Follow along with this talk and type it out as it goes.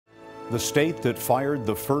The state that fired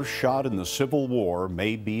the first shot in the Civil War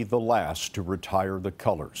may be the last to retire the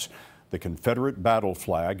colors. The Confederate battle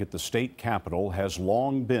flag at the state capitol has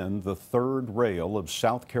long been the third rail of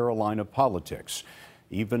South Carolina politics.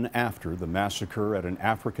 Even after the massacre at an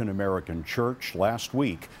African-American church last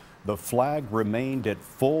week, the flag remained at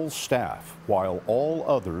full staff while all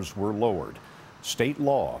others were lowered. State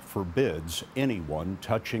law forbids anyone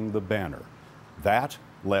touching the banner. That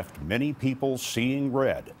left many people seeing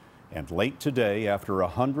red. And late today, after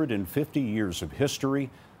 150 years of history,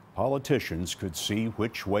 politicians could see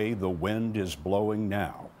which way the wind is blowing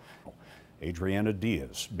now. Adriana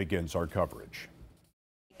Diaz begins our coverage.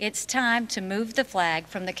 It's time to move the flag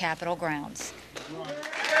from the Capitol grounds.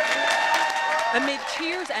 Amid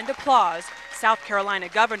cheers and applause, South Carolina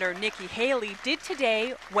Governor Nikki Haley did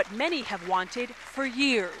today what many have wanted for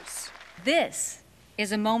years. This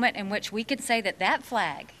is a moment in which we can say that that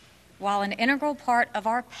flag, while an integral part of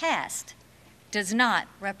our past, does not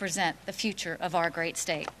represent the future of our great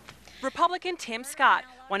state. Republican Tim Scott,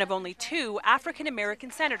 one of only two African-American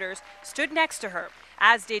senators, stood next to her,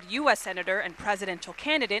 as did U.S. Senator and presidential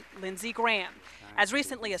candidate Lindsey Graham. As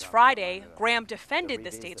recently as Friday, Graham defended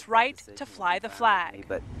the state's right to fly the flag.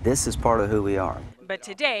 But this is part of who we are. But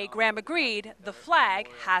today, Graham agreed the flag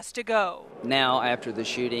has to go. Now, after the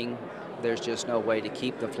shooting, there's just no way to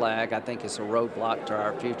keep the flag. I think it's a roadblock to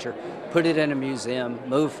our future. Put it in a museum,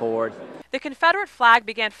 move forward. The Confederate flag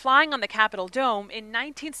began flying on the Capitol Dome in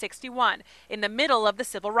 1961, in the middle of the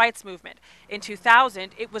Civil Rights Movement. In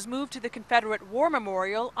 2000, it was moved to the Confederate War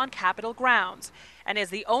Memorial on Capitol grounds, and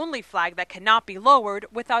is the only flag that cannot be lowered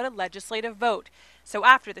without a legislative vote. So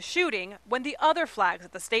after the shooting, when the other flags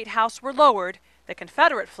at the State House were lowered, the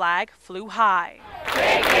Confederate flag flew high.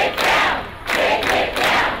 Take it down! Take it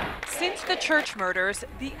down! Since the church murders,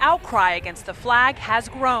 the outcry against the flag has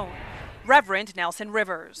grown. Reverend Nelson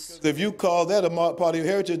Rivers. If you call that a part of your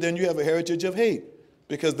heritage, then you have a heritage of hate,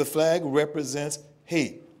 because the flag represents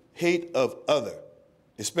hate, hate of other,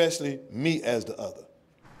 especially me as the other.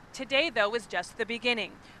 Today, though, is just the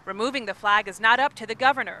beginning. Removing the flag is not up to the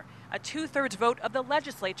governor. A 2/3 vote of the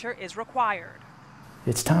legislature is required.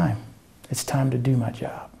 It's time. It's time to do my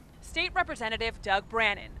job. State Representative Doug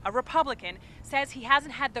Brannon, a Republican, says he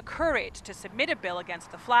hasn't had the courage to submit a bill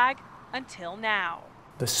against the flag until now.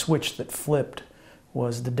 The switch that flipped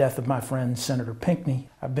was the death of my friend, Senator Pinckney.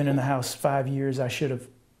 I've been in the House 5 years. I should have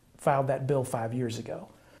filed that bill 5 years ago.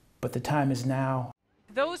 But the time is now.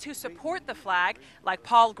 Those who support the flag, like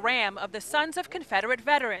Paul Graham of the Sons of Confederate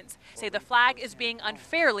Veterans, say the flag is being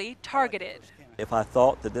unfairly targeted. If I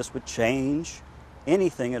thought that this would change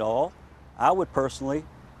anything at all, I would personally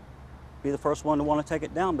be the first one to want to take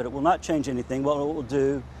it down, but it will not change anything. What it will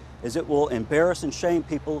do is it will embarrass and shame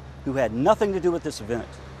people who had nothing to do with this event.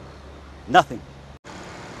 Nothing.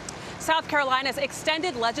 South Carolina's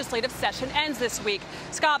extended legislative session ends this week.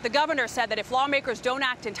 Scott, the governor, said that if lawmakers don't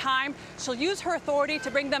act in time, she'll use her authority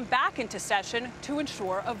to bring them back into session to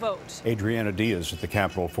ensure a vote. Adriana Diaz at the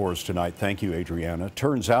Capitol for us tonight. Thank you, Adriana.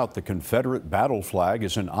 Turns out the Confederate battle flag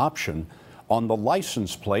is an option on the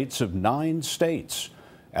license plates of 9 states.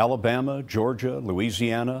 Alabama, Georgia,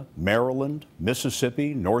 Louisiana, Maryland,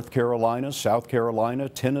 Mississippi, North Carolina, South Carolina,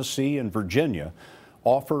 Tennessee, and Virginia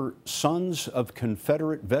offer Sons of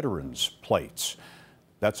Confederate Veterans plates.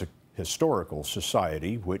 That's a historical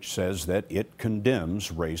society which says that it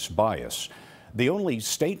condemns race bias. The only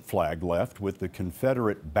state flag left with the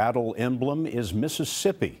Confederate battle emblem is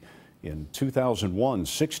Mississippi. In 2001,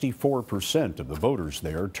 64% of the voters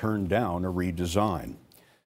there turned down a redesign.